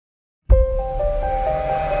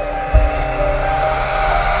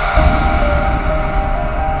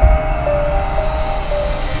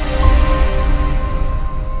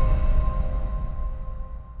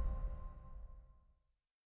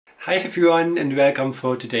Hi everyone and welcome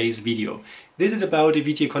for today's video. This is about a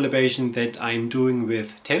video collaboration that I'm doing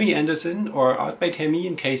with Tammy or ArtbyTammy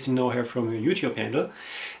in case you know her from her YouTube handle.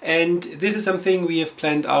 And this is something we have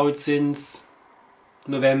planned out since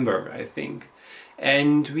November, I think.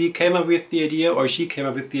 And we came up with the idea, or she came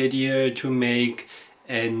up with the idea, to make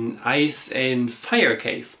an ice and fire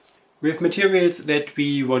cave with materials that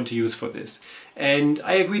we want to use for this. And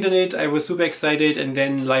I agreed on it, I was super excited, and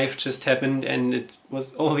then life just happened and it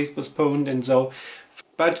was always postponed and so.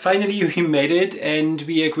 But finally we made it, and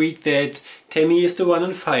we agreed that Tammy is the one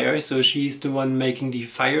on fire, so she's the one making the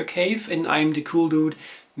fire cave and I'm the cool dude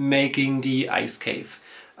making the ice cave.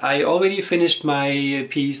 I already finished my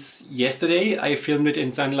piece yesterday. I filmed it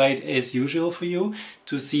in sunlight as usual for you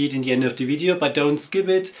to see it in the end of the video, but don't skip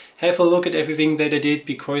it. Have a look at everything that I did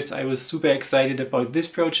because I was super excited about this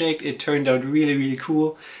project. It turned out really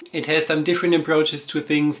cool. It has some different approaches to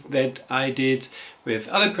things that I did with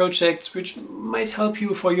other projects, which might help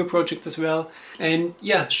you for your project as well. And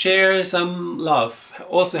yeah, share some love.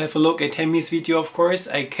 Also have a look at Tammy's video, of course.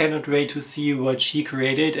 I cannot wait to see what she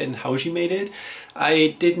created and how she made it.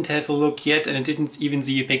 I didn't have a look yet and I didn't even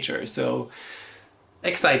see a picture, so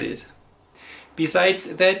excited. Besides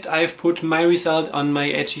that, I've put my result on my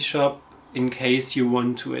Etsy shop in case you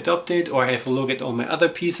want to adopt it or have a look at all my other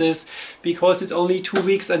pieces, because it's only 2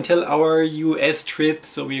 weeks until our US trip,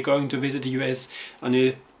 so we're going to visit the US on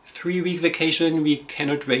a 3-week vacation. We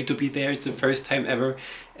cannot wait to be there. It's the first time ever.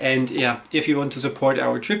 And yeah, if you want to support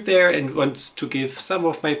our trip there and want to give some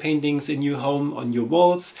of my paintings a new home on your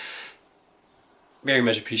walls, very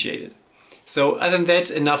much appreciated. So other than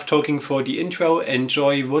that, enough talking for the intro.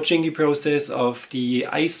 Enjoy watching the process of the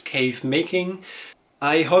ice cave making.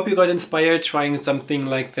 I hope you got inspired trying something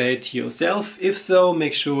like that yourself. If so,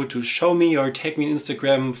 make sure to show me or tag me on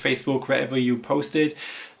Instagram, Facebook, wherever you post it.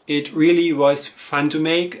 It really was fun to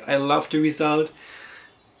make. I love the result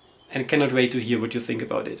and cannot wait to hear what you think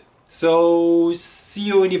about it. So see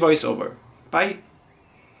you in the voiceover. Bye!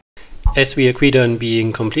 As we agreed on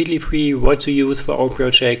being completely free what to use for our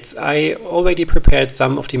projects, I already prepared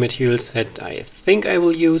some of the materials that I think I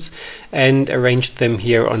will use and arranged them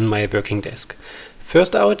here on my working desk.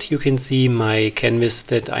 First out, you can see my canvas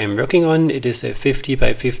that I am working on. It is a 50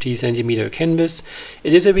 by 50 centimeter canvas.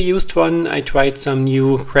 It is a reused one. I tried some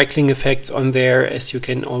new crackling effects on there, as you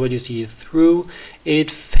can already see through. It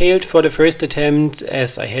failed for the first attempt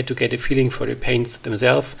as I had to get a feeling for the paints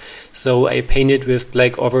themselves, so I painted with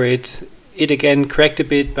black over it. It again cracked a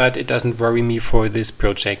bit, but it doesn't worry me for this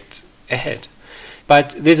project ahead.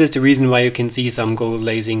 But this is the reason why you can see some gold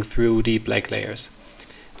glazing through the black layers.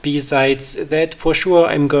 Besides that, for sure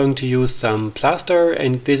I'm going to use some plaster,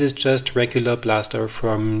 and this is just regular plaster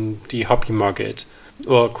from the hobby market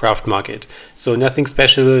or craft market. So nothing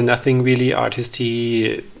special, nothing really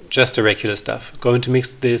artisty, just the regular stuff. Going to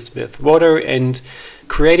mix this with water and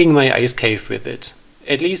creating my ice cave with it.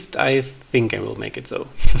 At least I think I will make it so.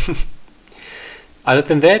 Other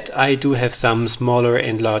than that, I do have some smaller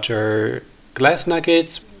and larger glass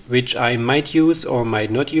nuggets which I might use or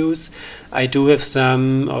might not use. I do have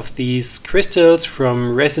some of these crystals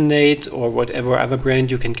from Resin or whatever other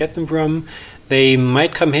brand you can get them from. They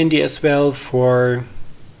might come handy as well for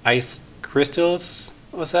ice crystals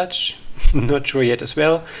or such. Not sure yet as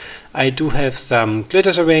well. I do have some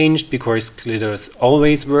glitters arranged because glitters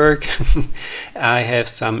always work. I have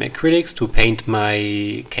some acrylics to paint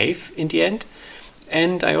my cave in the end.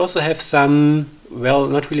 And I also have some, well,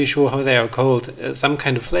 not really sure how they are called, some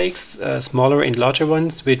kind of flakes, smaller and larger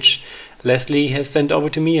ones, which Leslie has sent over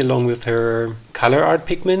to me along with her color art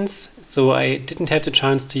pigments. So I didn't have the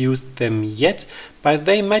chance to use them yet, but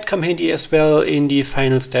they might come handy as well in the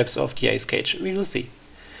final steps of the ice cage. We will see.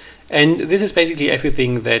 And this is basically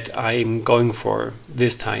everything that I'm going for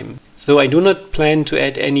this time. So I do not plan to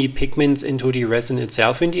add any pigments into the resin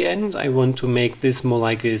itself in the end. I want to make this more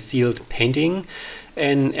like a sealed painting,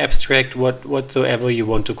 an abstract whatsoever you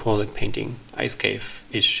want to call it painting, ice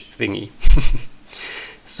cave-ish thingy.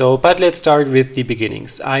 So, but let's start with the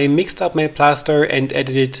beginnings. I mixed up my plaster and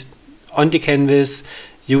added it on the canvas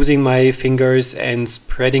using my fingers and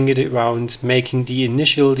spreading it around, making the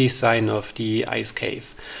initial design of the ice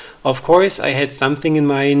cave. Of course, I had something in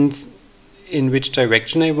mind in which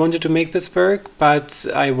direction I wanted to make this work, but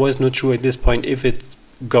I was not sure at this point if it's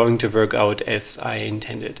going to work out as I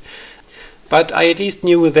intended. But I at least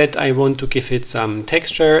knew that I want to give it some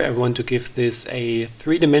texture, I want to give this a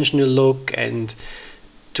three-dimensional look and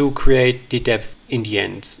to create the depth in the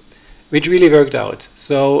end, which really worked out.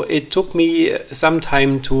 So it took me some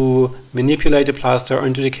time to manipulate the plaster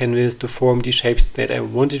onto the canvas to form the shapes that I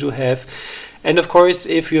wanted to have. And of course,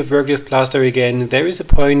 if you've worked with plaster again, there is a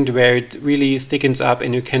point where it really thickens up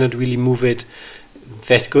and you cannot really move it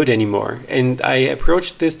that good anymore. And I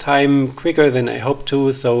approached this time quicker than I hoped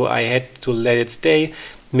to, so I had to let it stay,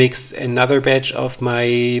 mix another batch of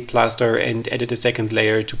my plaster and added a second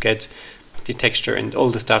layer to get the texture and all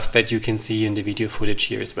the stuff that you can see in the video footage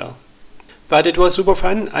here as well. But it was super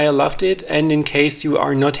fun, I loved it, and in case you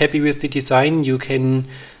are not happy with the design, you can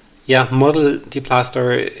model the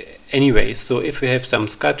plaster anyway. So if you have some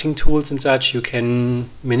sculpting tools and such, you can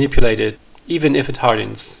manipulate it even if it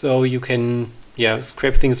hardens. So you can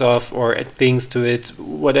scrape things off or add things to it,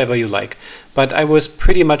 whatever you like. But I was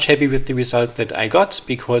pretty much happy with the result that I got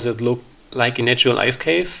because it looked like a natural ice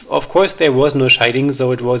cave. Of course there was no shading,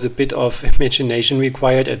 so it was a bit of imagination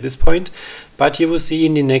required at this point, but you will see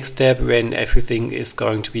in the next step when everything is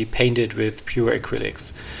going to be painted with pure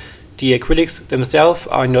acrylics. The acrylics themselves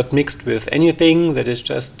are not mixed with anything, that is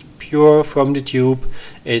just pure from the tube.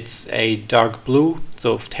 It's a dark blue,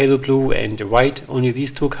 so phthalo blue and white, only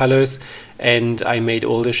these two colors, and I made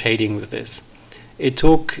all the shading with this. It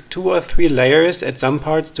took 2 or 3 layers at some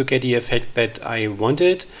parts to get the effect that I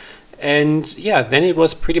wanted, and then it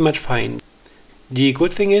was pretty much fine. The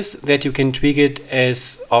good thing is that you can tweak it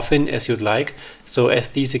as often as you'd like. So as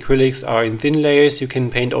these acrylics are in thin layers, you can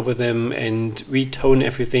paint over them and retone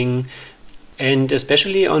everything. And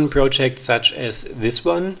especially on projects such as this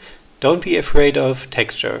one, don't be afraid of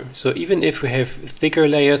texture. So even if you have thicker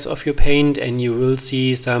layers of your paint and you will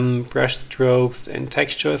see some brush strokes and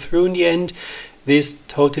texture through in the end, this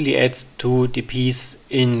totally adds to the piece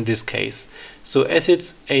in this case. So as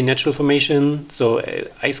it's a natural formation, so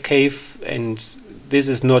ice cave, and this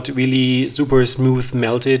is not really super smooth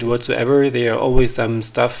melted whatsoever. There are always some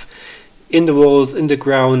stuff in the walls, in the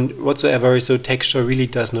ground, whatsoever, so texture really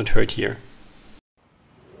does not hurt here.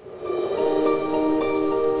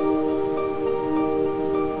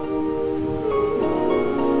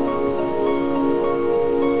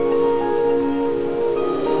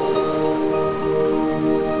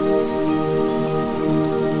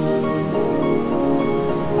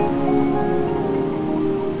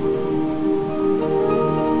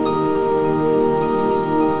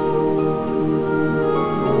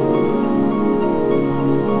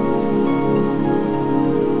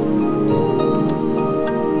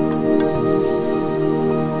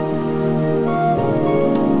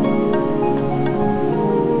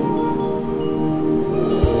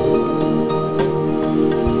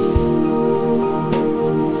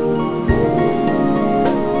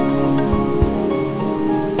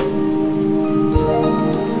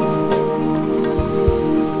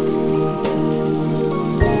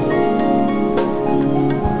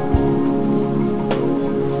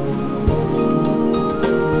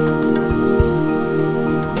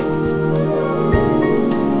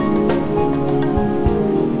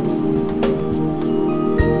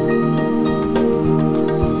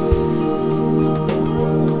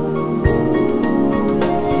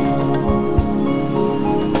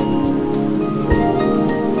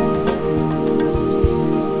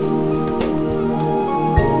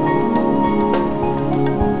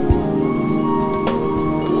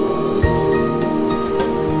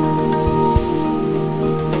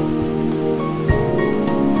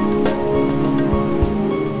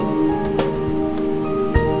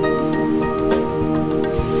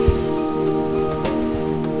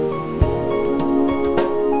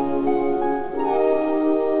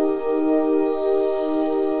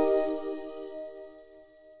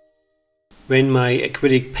 When my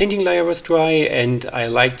acrylic painting layer was dry and I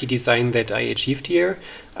liked the design that I achieved here,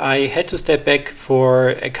 I had to step back for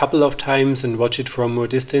a couple of times and watch it from more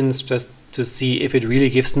distance just to see if it really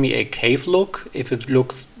gives me a cave look, if it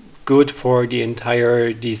looks good for the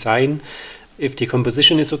entire design, if the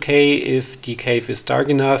composition is okay, if the cave is dark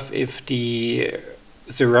enough, if the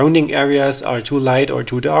surrounding areas are too light or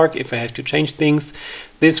too dark, if I have to change things.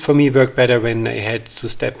 This for me worked better when I had to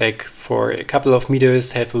step back for a couple of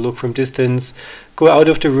meters, have a look from distance, go out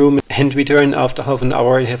of the room and return after half an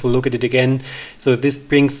hour and have a look at it again. So this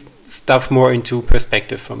brings stuff more into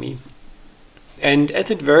perspective for me. And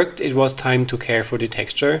as it worked, it was time to care for the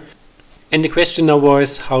texture. And the question now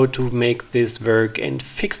was how to make this work and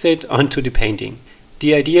fix it onto the painting.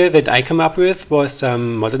 The idea that I come up with was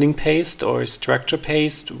some modeling paste or structure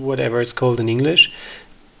paste, whatever it's called in English.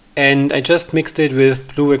 And I just mixed it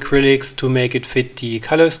with blue acrylics to make it fit the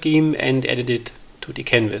color scheme and added it to the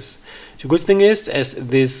canvas. The good thing is, as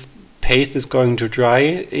this paste is going to dry,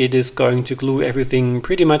 it is going to glue everything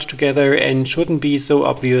pretty much together and shouldn't be so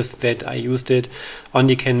obvious that I used it on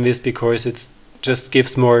the canvas, because it just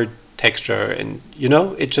gives more texture and, you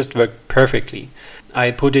know, it just worked perfectly.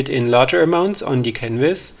 I put it in larger amounts on the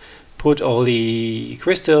canvas, put all the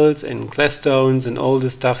crystals and glass stones and all the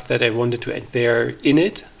stuff that I wanted to add there in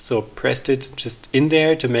it, so pressed it just in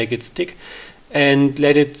there to make it stick, and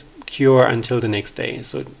let it cure until the next day,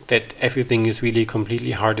 so that everything is really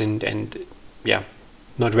completely hardened and yeah,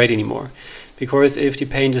 not wet anymore. Because if the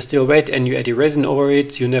paint is still wet and you add the resin over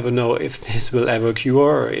it, you never know if this will ever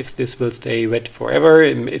cure or if this will stay wet forever,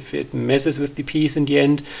 if it messes with the piece in the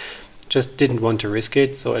end. Just didn't want to risk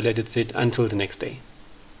it, so I let it sit until the next day.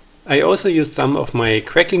 I also used some of my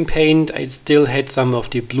crackling paint. I still had some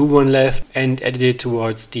of the blue one left and added it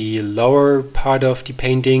towards the lower part of the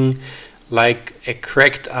painting, like a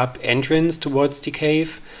cracked up entrance towards the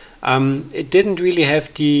cave. It didn't really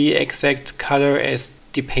have the exact color as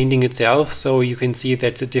the painting itself, so you can see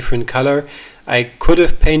that's a different color. I could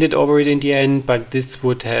have painted over it in the end, but this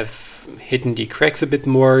would have hidden the cracks a bit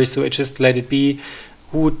more, so I just let it be.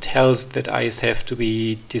 Who tells that eyes have to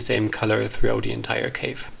be the same color throughout the entire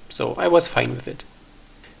cave? So I was fine with it.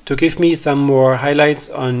 To give me some more highlights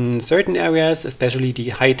on certain areas, especially the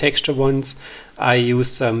high texture ones, I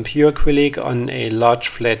used some pure acrylic on a large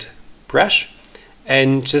flat brush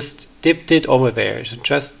and just dipped it over there,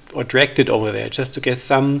 or dragged it over there, just to get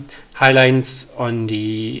some highlights on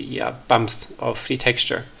the bumps of the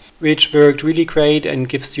texture, which worked really great and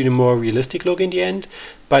gives you the more realistic look in the end.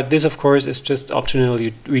 But this of course is just optional,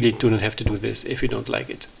 you really do not have to do this if you don't like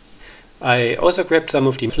it. I also grabbed some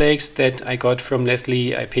of the flakes that I got from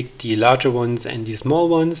Leslie. I picked the larger ones and the small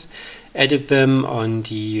ones, added them on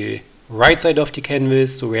the right side of the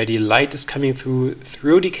canvas, so where the light is coming through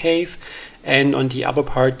the cave, and on the upper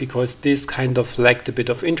part, because this kind of lacked a bit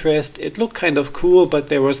of interest. It looked kind of cool, but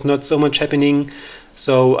there was not so much happening,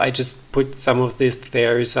 so I just put some of this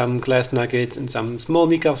there, some glass nuggets and some small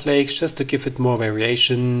mica flakes, just to give it more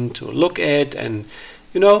variation to look at, and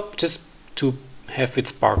you know, just to have it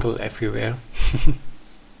sparkle everywhere.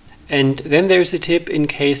 And then there's a tip in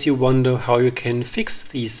case you wonder how you can fix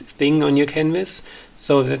these things on your canvas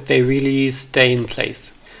so that they really stay in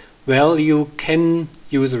place. Well, you can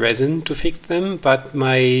use resin to fix them, but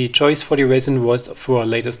my choice for the resin was for a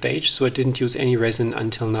later stage, so I didn't use any resin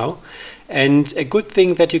until now. And a good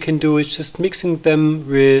thing that you can do is just mixing them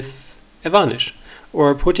with a varnish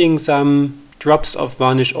or putting some drops of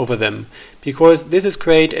varnish over them, because this is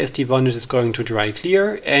great as the varnish is going to dry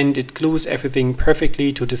clear and it glues everything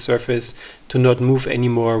perfectly to the surface to not move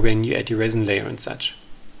anymore when you add the resin layer and such.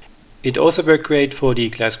 It also worked great for the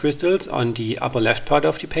glass crystals on the upper left part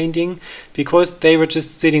of the painting, because they were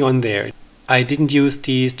just sitting on there. I didn't use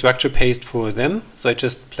the structure paste for them, so I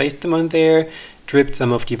just placed them on there, dripped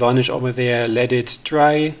some of the varnish over there, let it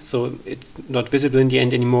dry so it's not visible in the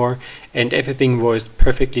end anymore, and everything was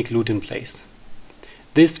perfectly glued in place.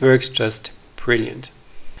 This works just brilliant.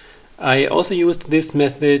 I also used this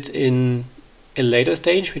method in a later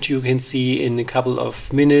stage, which you can see in a couple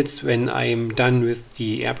of minutes when I'm done with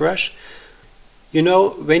the airbrush. You know,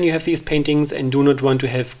 when you have these paintings and do not want to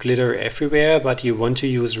have glitter everywhere, but you want to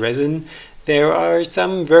use resin, there are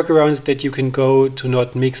some workarounds that you can go to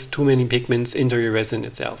not mix too many pigments into your resin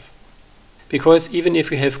itself. Because even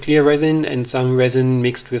if you have clear resin and some resin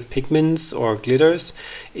mixed with pigments or glitters,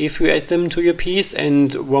 if you add them to your piece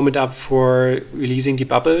and warm it up for releasing the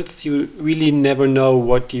bubbles, you really never know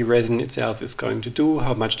what the resin itself is going to do,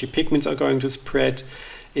 how much the pigments are going to spread,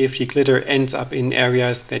 if the glitter ends up in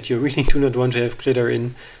areas that you really do not want to have glitter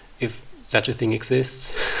in, if such a thing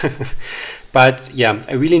exists. But yeah,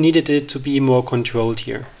 I really needed it to be more controlled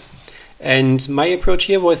here. And my approach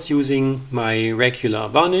here was using my regular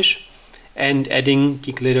varnish and adding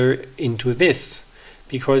the glitter into this,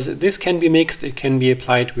 because this can be mixed, it can be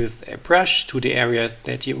applied with a brush to the areas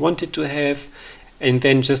that you want it to have, and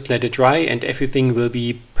then just let it dry and everything will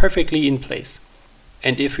be perfectly in place.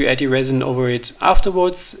 And if you add the resin over it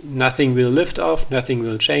afterwards, nothing will lift off, nothing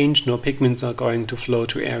will change, no pigments are going to flow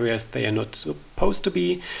to areas they are not supposed to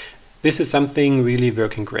be. This is something really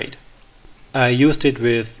working great. I used it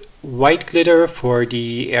with white glitter for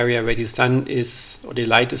the area where the sun is, or the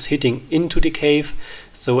light is hitting into the cave.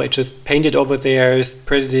 So I just painted over there,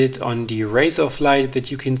 spread it on the rays of light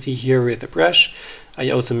that you can see here with a brush. I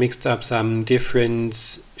also mixed up some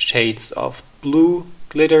different shades of blue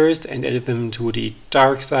glitters and added them to the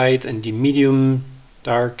dark side and the medium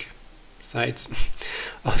dark sides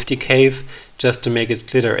of the cave, just to make it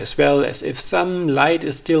glitter as well, as if some light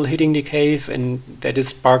is still hitting the cave and that is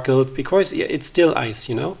sparkled, because it's still ice,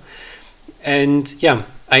 you know. And yeah,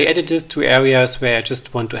 I added it to areas where I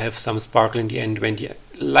just want to have some sparkle in the end when the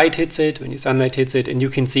light hits it, when the sunlight hits it, and you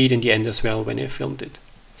can see it in the end as well when I filmed it.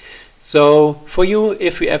 So for you,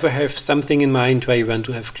 if you ever have something in mind where you want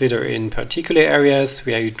to have glitter in particular areas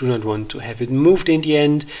where you do not want to have it moved in the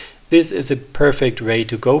end, this is a perfect way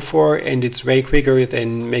to go for, and it's way quicker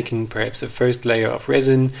than making perhaps a first layer of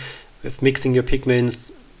resin with mixing your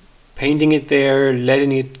pigments, painting it there,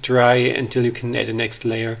 letting it dry until you can add the next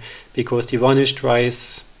layer, because the varnish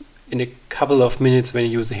dries in a couple of minutes when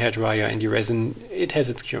you use a hairdryer, and the resin, it has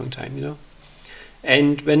its curing time, you know.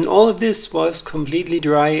 And when all of this was completely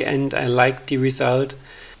dry and I liked the result,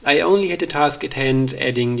 I only had the task at hand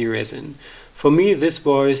adding the resin. For me, this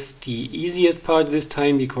was the easiest part this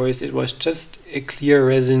time because it was just a clear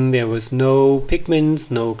resin. There was no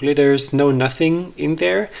pigments, no glitters, no nothing in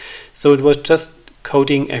there. So it was just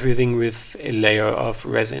coating everything with a layer of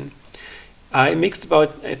resin. I mixed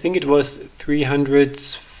about, I think it was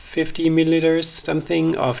 350 milliliters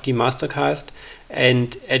something of the master cast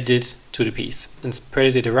and added to the piece and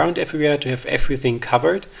spread it around everywhere to have everything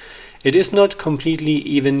covered. It is not completely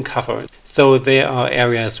even covered, so there are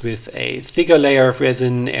areas with a thicker layer of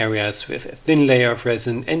resin, areas with a thin layer of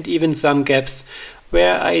resin, and even some gaps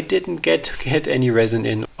where I didn't get any resin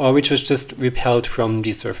in, or which was just repelled from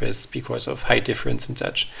the surface because of height difference and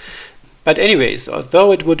such. But anyways,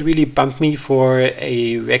 although it would really bump me for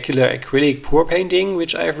a regular acrylic pour painting,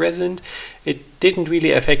 which I have resined, it didn't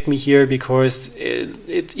really affect me here because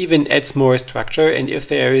it even adds more structure. And if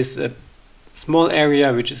there is a small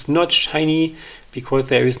area which is not shiny because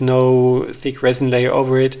there is no thick resin layer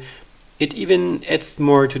over it, it even adds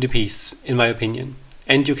more to the piece, in my opinion.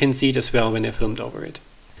 And you can see it as well when I filmed over it.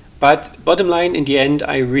 But bottom line, in the end,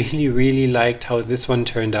 I really liked how this one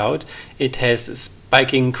turned out. It has a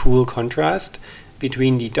spiking cool contrast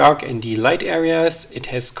between the dark and the light areas. It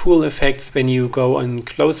has cool effects when you go on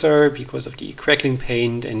closer because of the crackling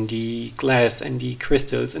paint and the glass and the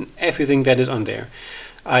crystals and everything that is on there.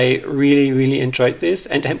 I really enjoyed this,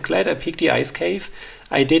 and I'm glad I picked the ice cave.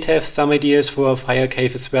 I did have some ideas for a fire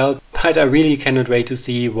cave as well, but I really cannot wait to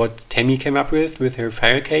see what Tammy came up with her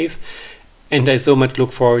fire cave. And I so much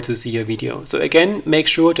look forward to see her video. So again, make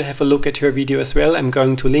sure to have a look at her video as well. I'm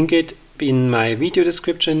going to link it in my video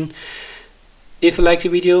description. If you like the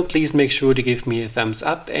video, please make sure to give me a thumbs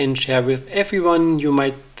up and share with everyone you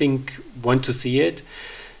might think want to see it.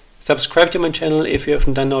 Subscribe to my channel if you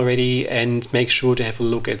haven't done already, and make sure to have a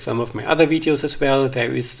look at some of my other videos as well.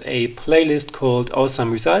 There is a playlist called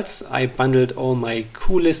Awesome Results. I bundled all my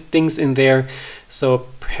coolest things in there, so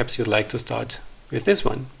perhaps you'd like to start with this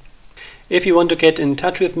one. If you want to get in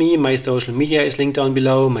touch with me, my social media is linked down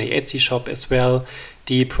below, my Etsy shop as well.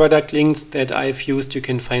 The product links that I've used you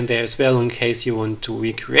can find there as well in case you want to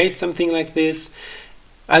recreate something like this.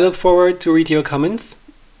 I look forward to read your comments,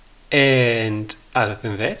 and other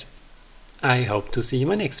than that, I hope to see you in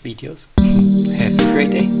my next videos. Have a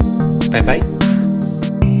great day. Bye bye.